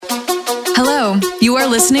You are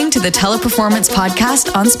listening to the Teleperformance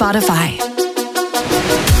Podcast on Spotify.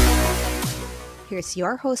 Here's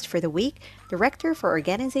your host for the week, Director for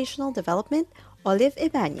Organizational Development, Olive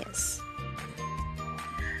Ibanez.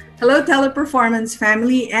 Hello, Teleperformance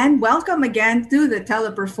family, and welcome again to the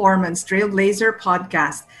Teleperformance Trailblazer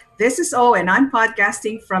podcast. This is O, and I'm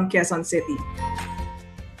podcasting from Quezon City.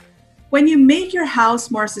 When you make your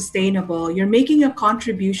house more sustainable, you're making a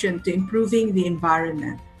contribution to improving the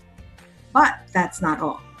environment. But that's not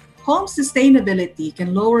all. Home sustainability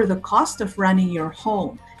can lower the cost of running your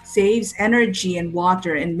home, saves energy and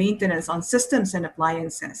water and maintenance on systems and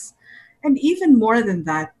appliances. And even more than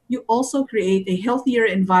that, you also create a healthier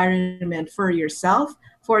environment for yourself,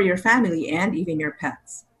 for your family, and even your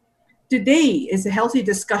pets. Today is a healthy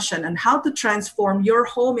discussion on how to transform your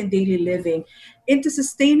home and daily living into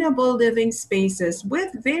sustainable living spaces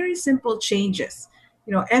with very simple changes.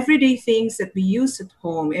 Everyday things that we use at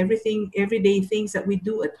home, everyday things that we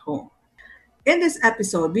do at home. In this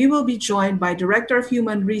episode, we will be joined by Director of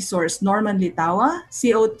Human Resource Norman Litawa,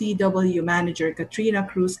 COTW Manager Katrina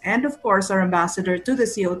Cruz, and of course, our ambassador to the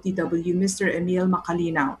COTW, Mr. Emil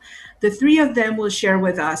Macalinaw. The three of them will share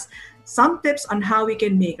with us some tips on how we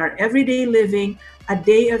can make our everyday living a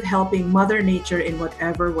day of helping Mother Nature in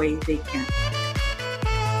whatever way they can.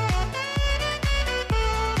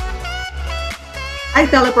 Hi,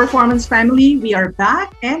 Teleperformance family. We are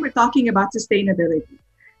back and we're talking about sustainability.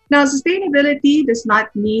 Now, sustainability does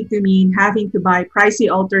not need to mean having to buy pricey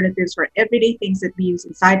alternatives for everyday things that we use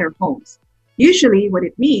inside our homes. Usually, what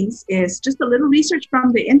it means is just a little research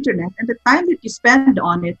from the internet, and the time that you spend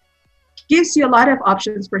on it gives you a lot of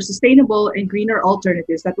options for sustainable and greener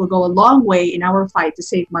alternatives that will go a long way in our fight to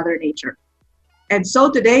save Mother Nature. And so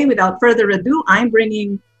today, without further ado, I'm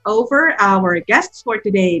bringing over our guests for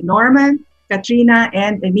today, Norman, Katrina,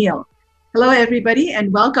 and Emil. Hello, everybody,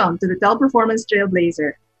 and welcome to the Teleperformance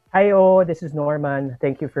Trailblazer. Hi, this is Norman.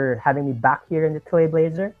 Thank you for having me back here in the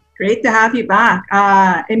Trailblazer. Great to have you back.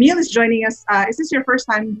 Emil is joining us. Is this your first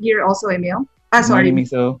time here also, Emil? Sorry,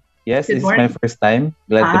 Miso. Yes, it's my first time.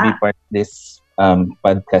 Glad to be part of this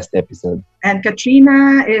podcast episode. And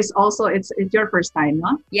Katrina is also, it's your first time,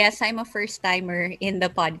 no? Yes, I'm a first-timer in the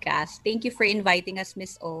podcast. Thank you for inviting us,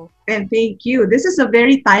 Miss O. And thank you. This is a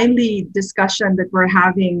very timely discussion that we're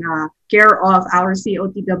having care of our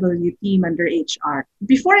COTW team under HR.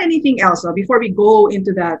 Before anything else, before we go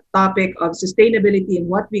into that topic of sustainability and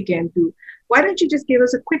what we can do, why don't you just give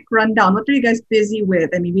us a quick rundown? What are you guys busy with?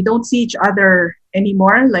 I mean, we don't see each other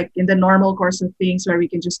anymore, like in the normal course of things where we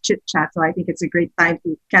can just chit chat. So I think it's a great time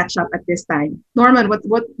to catch up at this time. Norman,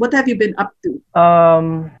 what have you been up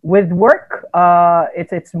to? With work,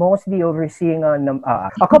 it's mostly overseeing on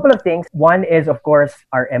a couple of things. One is, of course,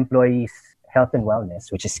 our employees' health and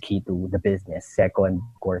wellness, which is key to the business. Second,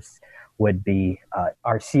 of course, would be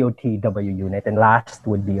our COTW unit, and last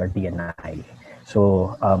would be our DNI.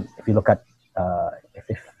 So if you look at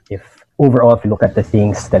if overall, if you look at the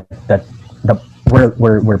things that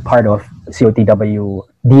we're part of, COTW,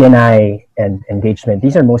 DNI, and engagement,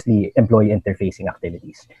 these are mostly employee interfacing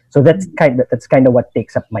activities. So that's kind of what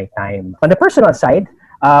takes up my time. On the personal side,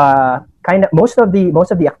 most of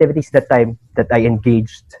the activities that I'm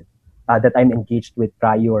engaged with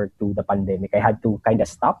prior to the pandemic, I had to kind of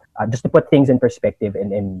stop just to put things in perspective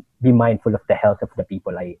and be mindful of the health of the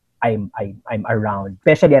people I'm around,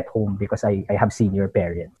 especially at home because I have senior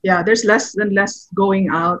parents. Yeah, there's less and less going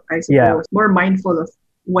out, I suppose. Yeah. More mindful of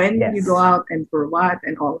when you go out and for what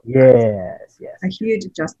and all of that. Yes. A huge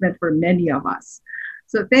adjustment for many of us.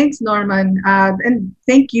 So thanks, Norman. And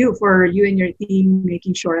thank you for you and your team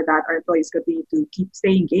making sure that our employees continue to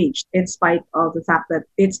stay engaged in spite of the fact that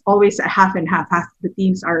it's always a half and half. Half the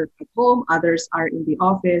teams are at home, others are in the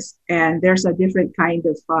office, and there's a different kind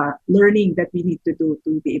of learning that we need to do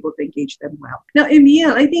to be able to engage them well. Now,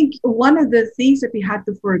 Emil, I think one of the things that we had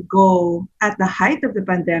to forego at the height of the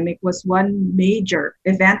pandemic was one major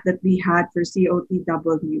event that we had for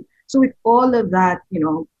COTW. So with all of that,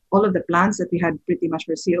 all of the plans that we had pretty much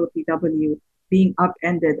for COTW being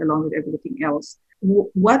upended along with everything else.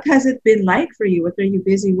 What has it been like for you? What are you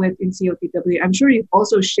busy with in COTW? I'm sure you've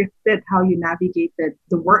also shifted how you navigated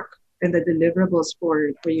the work and the deliverables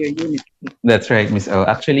for your unit. That's right, Miss O.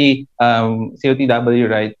 Actually, COTW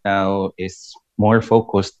right now is more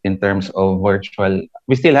focused in terms of virtual.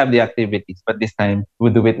 We still have the activities, but this time we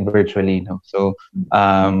do it virtually. So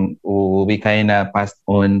we kind of passed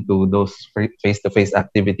on to those face-to-face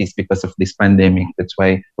activities because of this pandemic. That's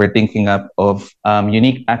why we're thinking up of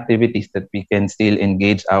unique activities that we can still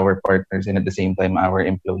engage our partners and at the same time our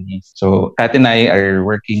employees. So Kat and I are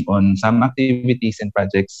working on some activities and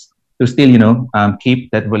projects to still, keep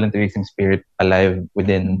that volunteerism spirit alive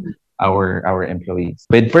within our employees.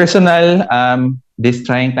 With personal, these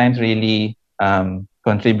trying times really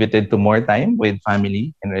contributed to more time with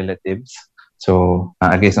family and relatives. So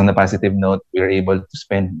I guess on a positive note, we were able to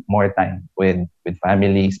spend more time with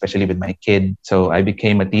family, especially with my kid. So I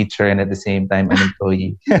became a teacher and at the same time an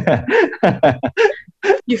employee.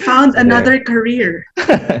 You found another career.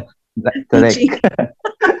 Correct.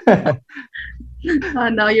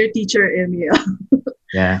 Now you're teacher, Emil.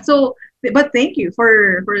 Yeah. So, but thank you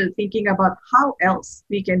for thinking about how else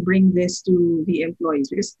we can bring this to the employees,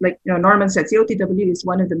 because like Norman said, COTW is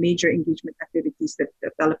one of the major engagement activities that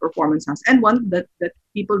Teleperformance has, and one that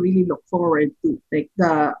people really look forward to, like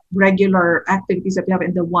the regular activities that we have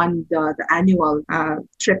and the annual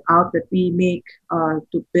trip out that we make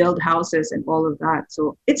to build houses and all of that.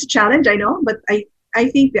 So it's a challenge, I know, but I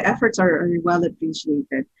think the efforts are well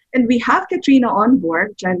appreciated. And we have Katrina on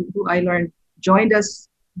board, who I learned joined us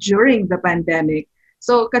during the pandemic.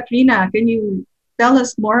 So Katrina, can you tell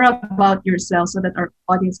us more about yourself so that our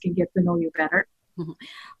audience can get to know you better?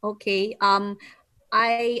 Okay.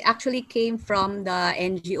 I actually came from the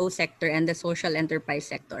NGO sector and the social enterprise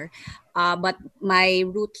sector, but my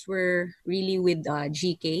roots were really with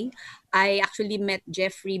GK. I actually met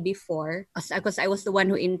Jeffrey before because I was the one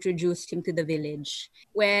who introduced him to the village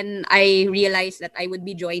when I realized that I would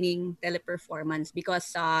be joining Teleperformance,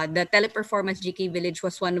 because the Teleperformance GK village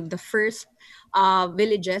was one of the first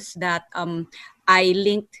villages that I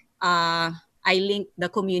linked the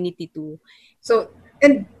community to. So,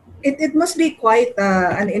 and it must be quite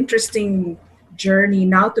an interesting journey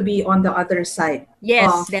now to be on the other side.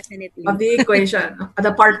 Yes, definitely. Of the equation,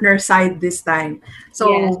 the partner side this time.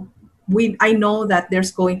 So yes. I know that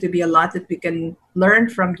there's going to be a lot that we can learn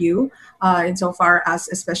from you insofar as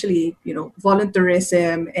especially,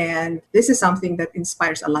 volunteerism. And this is something that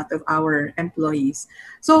inspires a lot of our employees.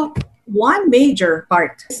 So one major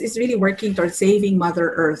part is really working towards saving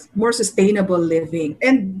Mother Earth, more sustainable living.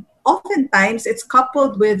 And oftentimes it's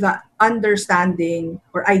coupled with the understanding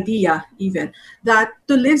or idea even that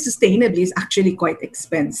to live sustainably is actually quite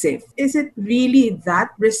expensive. Is it really that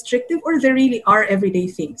restrictive, or there really are everyday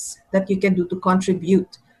things that you can do to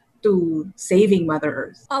contribute to saving Mother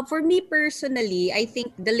Earth? For me personally, I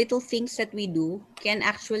think the little things that we do can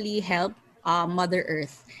actually help Mother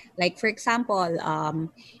Earth. Like, for example,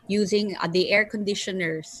 using the air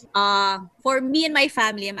conditioners. For me and my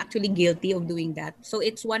family, I'm actually guilty of doing that. So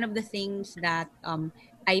it's one of the things that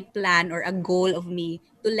I plan, or a goal of me,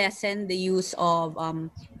 to lessen the use of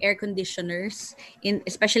air conditioners,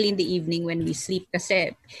 especially in the evening when we sleep.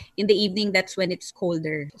 Kasi in the evening, that's when it's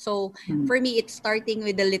colder. So for me, it's starting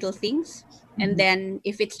with the little things. And then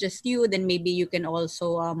if it's just you, then maybe you can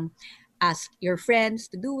also ask your friends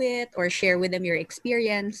to do it or share with them your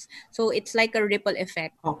experience. So it's like a ripple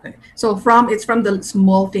effect. Okay. So it's from the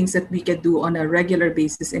small things that we can do on a regular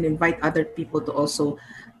basis and invite other people to also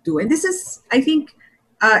do. And this is, I think,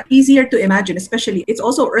 easier to imagine, especially it's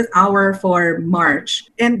also Earth Hour for March.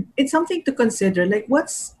 And it's something to consider, like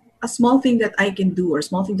what's a small thing that I can do or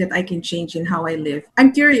small thing that I can change in how I live.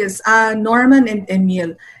 I'm curious, Norman and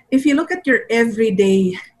Emil, if you look at your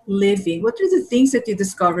everyday living, what are the things that you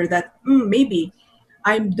discover that maybe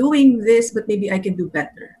I'm doing this, but maybe I can do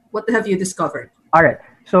better? What have you discovered? All right.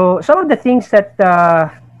 So some of the things that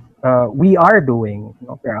we are doing,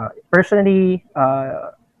 personally,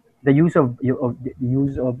 the use of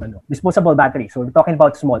disposable batteries. So we're talking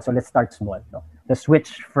about small. So let's start small. No? The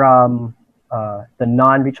switch from the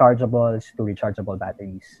non-rechargeables to rechargeable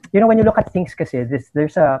batteries. When you look at things, kasi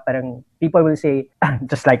there's a parang people will say,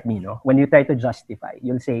 just like me, when you try to justify,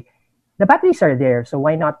 you'll say the batteries are there, so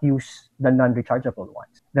why not use the non-rechargeable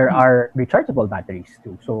ones? There are rechargeable batteries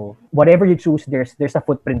too. So whatever you choose, there's a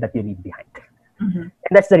footprint that you leave behind, and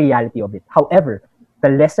that's the reality of it. However, the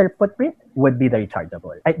lesser footprint would be the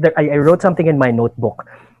rechargeable. I wrote something in my notebook,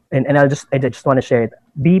 and I just want to share it.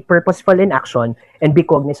 Be purposeful in action and be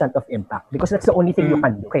cognizant of impact, because that's the only thing you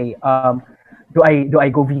can do. Okay, do I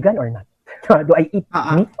go vegan or not? Do I eat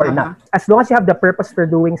meat or not? As long as you have the purpose for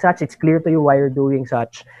doing such, it's clear to you why you're doing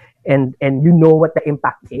such, and you know what the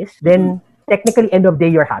impact is, then technically end of day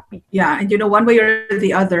you're happy. Yeah, and one way or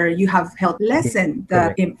the other, you have helped lessen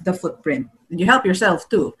the footprint, and you help yourself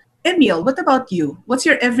too. Emil, what about you? What's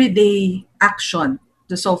your everyday action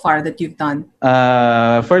so far that you've done?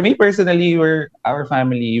 For me personally, our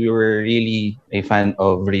family, we were really a fan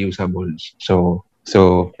of reusables.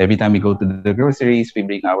 So every time we go to the groceries, we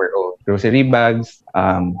bring our own grocery bags.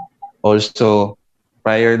 Also,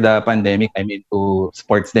 prior the pandemic, I'm into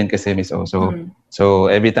sports din kasi miss also. So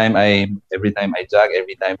every time I jog,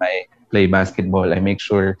 every time I play basketball, I make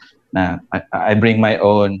sure I bring my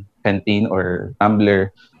own canteen or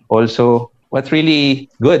tumbler. Also, what's really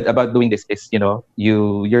good about doing this is,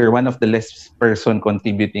 you're one of the less person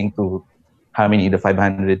contributing to how many, the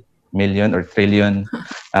 500 million or trillion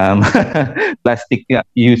um, plastic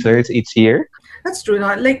users each year. That's true.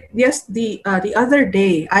 No? Like, yes, the other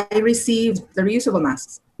day I received the reusable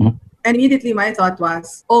masks. Mhm. And immediately my thought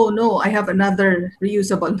was, oh no, I have another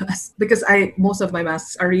reusable mask because most of my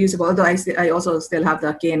masks are reusable. Although I also still have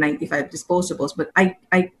the KN95 disposables. But I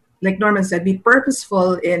like Norman said, be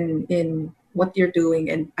purposeful in what you're doing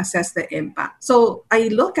and assess the impact. So I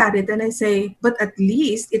look at it and I say, but at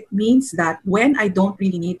least it means that when I don't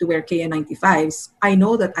really need to wear KN95s, I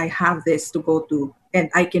know that I have this to go to and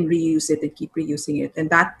I can reuse it and keep reusing it. And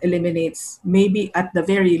that eliminates, maybe at the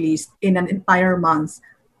very least, in an entire month,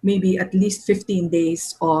 maybe at least 15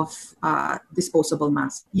 days of disposable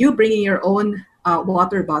masks. You bringing your own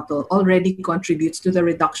water bottle already contributes to the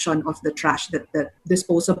reduction of the trash that the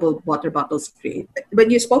disposable water bottles create. When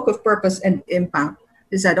you spoke of purpose and impact,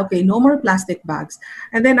 you said, okay, no more plastic bags.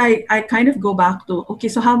 And then I kind of go back to, okay,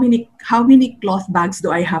 so how many cloth bags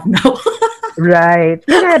do I have now? Right.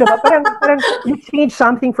 Yeah, diba? Parang you change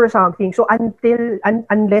something for something. So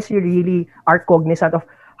unless you really are cognizant of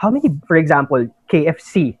how many, for example,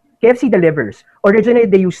 KFC delivers. Originally,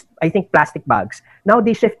 they used, I think, plastic bags. Now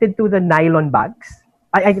they shifted to the nylon bags.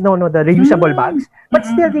 I don't know, the reusable bags. But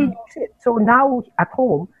still, they use it. So now at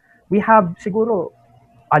home, we have siguro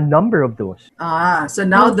a number of those. So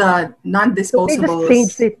now the So non-disposables. they just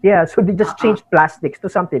changed it. Yeah, so they just changed plastics to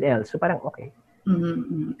something else. So parang, okay.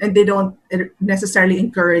 And they don't necessarily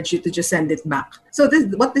encourage you to just send it back. So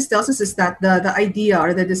what this tells us is that the idea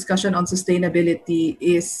or the discussion on sustainability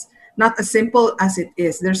is not as simple as it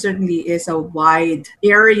is. There certainly is a wide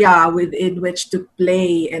area within which to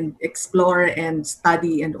play and explore and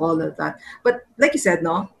study and all of that. But like you said,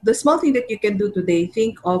 no, the small thing that you can do today,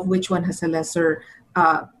 think of which one has a lesser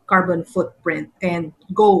carbon footprint and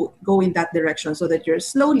go in that direction so that you're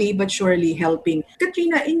slowly but surely helping.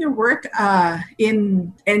 Katrina, in your work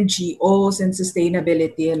in NGOs and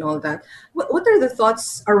sustainability and all that, what are the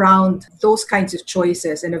thoughts around those kinds of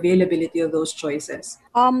choices and availability of those choices?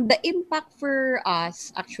 The impact for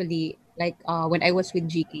us actually, like when I was with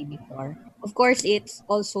GK before, of course, it's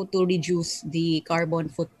also to reduce the carbon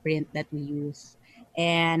footprint that we use,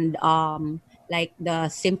 and like the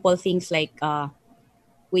simple things like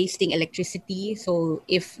wasting electricity. So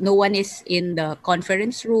if no one is in the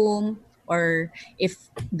conference room, or if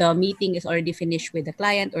the meeting is already finished with the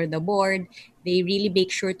client or the board, they really make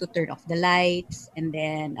sure to turn off the lights, and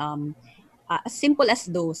then as simple as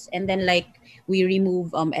those. And then like we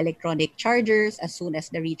remove electronic chargers as soon as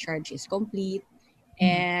the recharge is complete.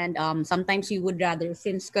 And sometimes we would rather,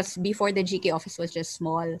 because before the GK office was just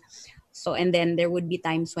small, so and then there would be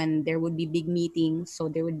times when there would be big meetings, so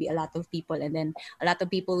there would be a lot of people, and then a lot of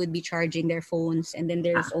people would be charging their phones, and then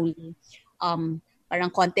there's only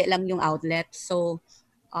parang konti lang yung outlet, so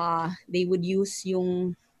they would use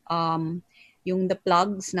yung the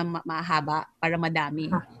plugs na mahaba para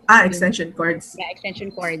madami. Extension cords. Yeah,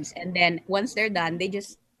 extension cords. And then once they're done, they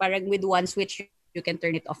just parang with one switch you can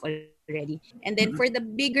turn it off already. And then for the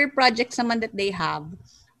bigger projects naman that they have,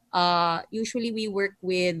 usually we work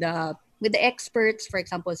with the experts, for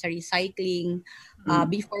example, sa recycling.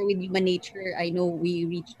 Before with Human Nature, I know we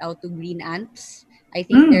reached out to Green Ants. I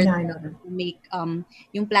think they're to make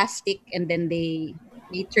yung plastic, and then they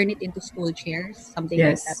turn it into stool chairs, something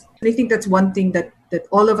like that. I think that's one thing that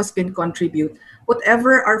all of us can contribute.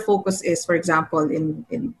 Whatever our focus is, for example,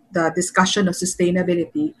 in the discussion of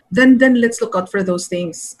sustainability, then let's look out for those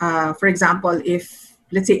things. For example, if,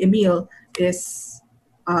 let's say, Emil is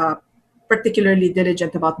particularly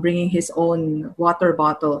diligent about bringing his own water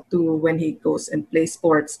bottle to when he goes and plays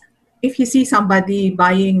sports. If he sees somebody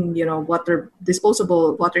buying, water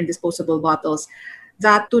and disposable bottles,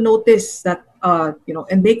 that to notice that,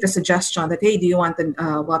 and make the suggestion that, hey, do you want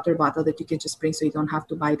a water bottle that you can just bring so you don't have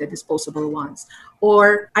to buy the disposable ones?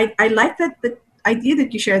 Or I like that idea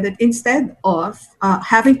that you shared, that instead of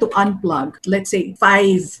having to unplug, let's say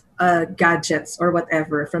 5 gadgets or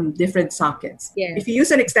whatever from different sockets. Yeah. If you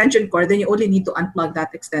use an extension cord, then you only need to unplug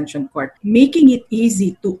that extension cord. Making it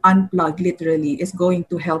easy to unplug literally is going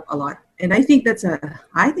to help a lot. And I think that's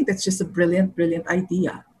just a brilliant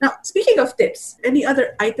idea. Now, speaking of tips, any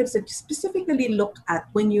other items that you specifically look at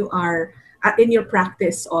when you are in your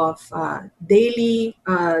practice of daily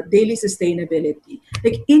sustainability?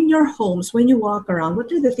 Like in your homes, when you walk around,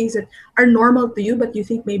 what are the things that are normal to you but you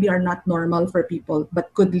think maybe are not normal for people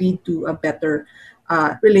but could lead to a better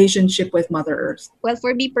relationship with Mother Earth? Well,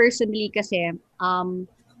 for me personally, kasi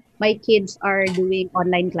my kids are doing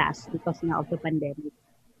online class because now of the pandemic.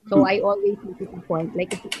 So I always make it a point,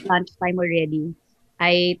 like if it's lunchtime already,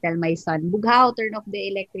 I tell my son, Bughaw, turn off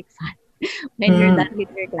the electric fan when you're done with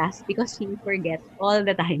your class because he forgets all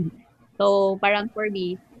the time. So parang for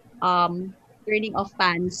me, turning off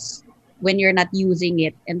fans when you're not using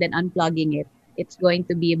it and then unplugging it, it's going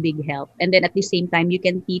to be a big help. And then at the same time, you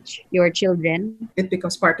can teach your children. It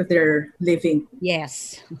becomes part of their living.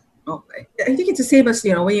 Yes. Okay. I think it's the same as,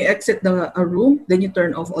 when you exit a room, then you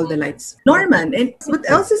turn off all the lights. Norman, and what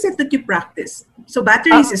else is it that you practice? So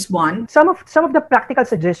batteries is one. Some of the practical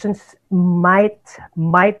suggestions might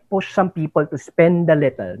push some people to spend a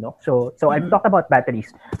little, no? So I've talked about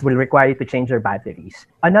batteries. Will require you to change your batteries.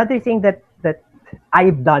 Another thing that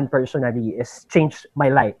I've done personally is change my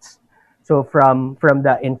lights. So from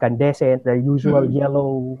the incandescent, the usual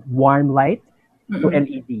yellow warm light, to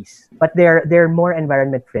LEDs. But they're more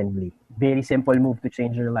environment friendly. Very simple move to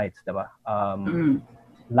change your lights, diba?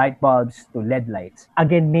 Light bulbs to LED lights.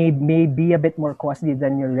 Again, may be a bit more costly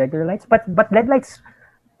than your regular lights, but LED lights,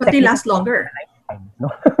 but they last longer.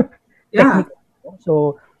 No? Yeah.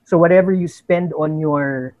 So whatever you spend on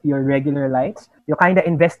your regular lights, you kind of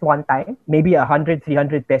invest one time, maybe 100,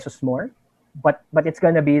 300 pesos more, but it's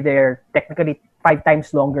gonna be there technically 5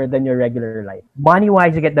 times longer than your regular light.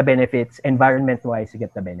 Money-wise, you get the benefits. Environment-wise, you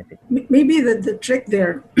get the benefits. Maybe the trick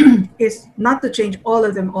there is not to change all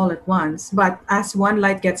of them all at once, but as one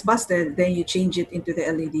light gets busted, then you change it into the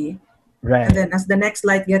LED. Right. And then as the next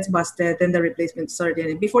light gets busted, then the replacement started.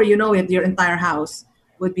 And before you know it, your entire house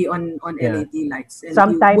would be on LED lights. And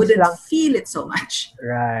sometimes you wouldn't feel it so much.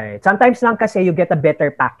 Right. Sometimes lang kasi you get a better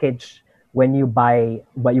package when you buy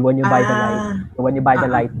the light, when you buy the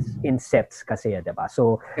lights in sets kasi, diba?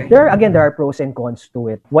 So there are pros and cons to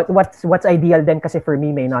it. What's ideal then kasi for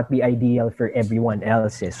me may not be ideal for everyone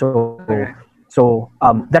else. So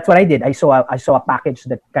that's what I did. I saw a package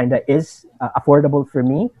that kind of is affordable for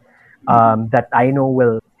me, that I know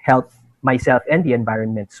will help myself and the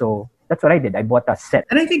environment. So that's what I did. I bought a set.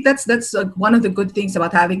 And I think that's one of the good things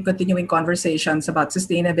about having continuing conversations about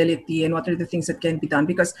sustainability and what are the things that can be done,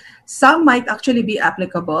 because some might actually be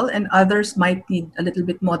applicable and others might need a little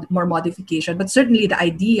bit more modification, but certainly the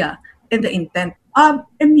idea and the intent.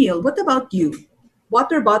 Emil, what about you?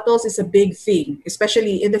 Water bottles is a big thing,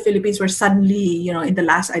 especially in the Philippines, where suddenly, in the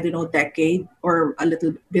last, decade or a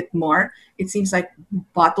little bit more, it seems like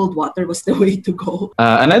bottled water was the way to go.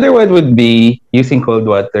 Another one would be using cold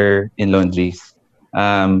water in laundries.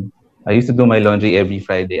 I used to do my laundry every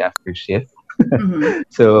Friday after shift.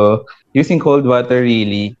 So using cold water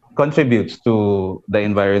really contributes to the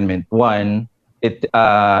environment. One, it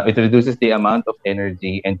reduces the amount of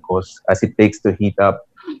energy and cost as it takes to heat up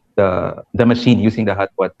the machine using the hot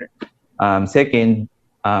water. Second,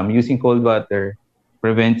 using cold water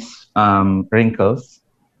prevents wrinkles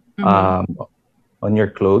on your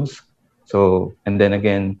clothes. So, and then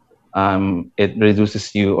again, it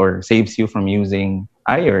reduces you or saves you from using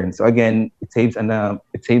iron. So again, it saves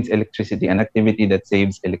electricity, an activity that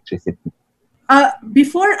saves electricity.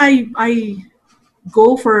 Before I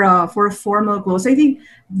go for a formal close, I think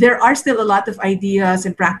there are still a lot of ideas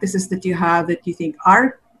and practices that you have that you think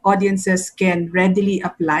our audiences can readily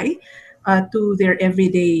apply to their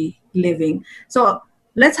everyday living. So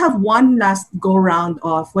let's have one last go round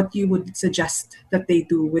of what you would suggest that they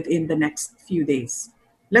do within the next few days.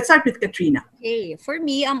 Let's start with Katrina. Okay, for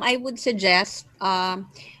me, I would suggest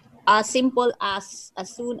as simple as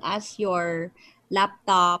soon as your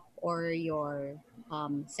laptop or your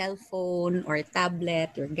cell phone or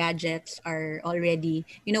tablet or gadgets are already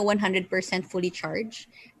 100% fully charged,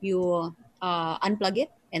 you unplug it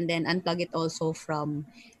and then unplug it also from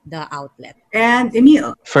the outlet. And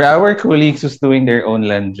Emil? For our colleagues who's doing their own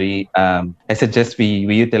laundry, I suggest we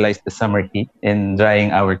utilize the summer heat in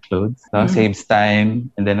drying our clothes. Saves time,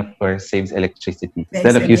 and then of course saves electricity. Thanks,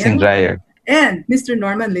 instead of using dryer. And Mr.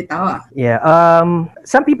 Norman Litawa. Yeah.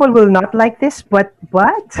 Some people will not like this, but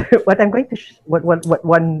what I'm going to what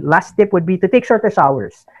one last tip would be to take shorter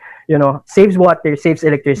showers. Saves water, saves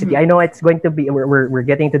electricity. I know it's going to be we're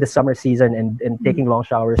getting to the summer season and taking long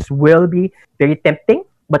showers will be very tempting,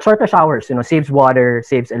 but shorter showers, saves water,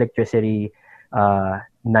 saves electricity,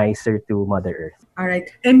 nicer to Mother Earth. All right.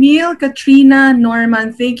 Emil, Katrina,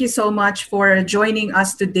 Norman, thank you so much for joining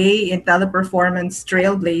us today in Teleperformance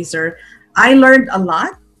Trailblazer. I learned a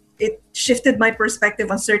lot. It shifted my perspective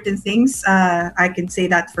on certain things. I can say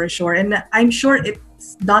that for sure. And I'm sure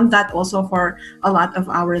it's done that also for a lot of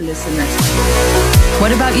our listeners.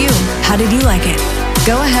 What about you? How did you like it?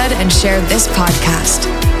 Go ahead and share this podcast.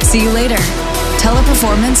 See you later.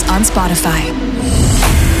 Teleperformance on Spotify.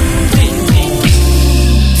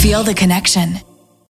 Feel Feel the connection.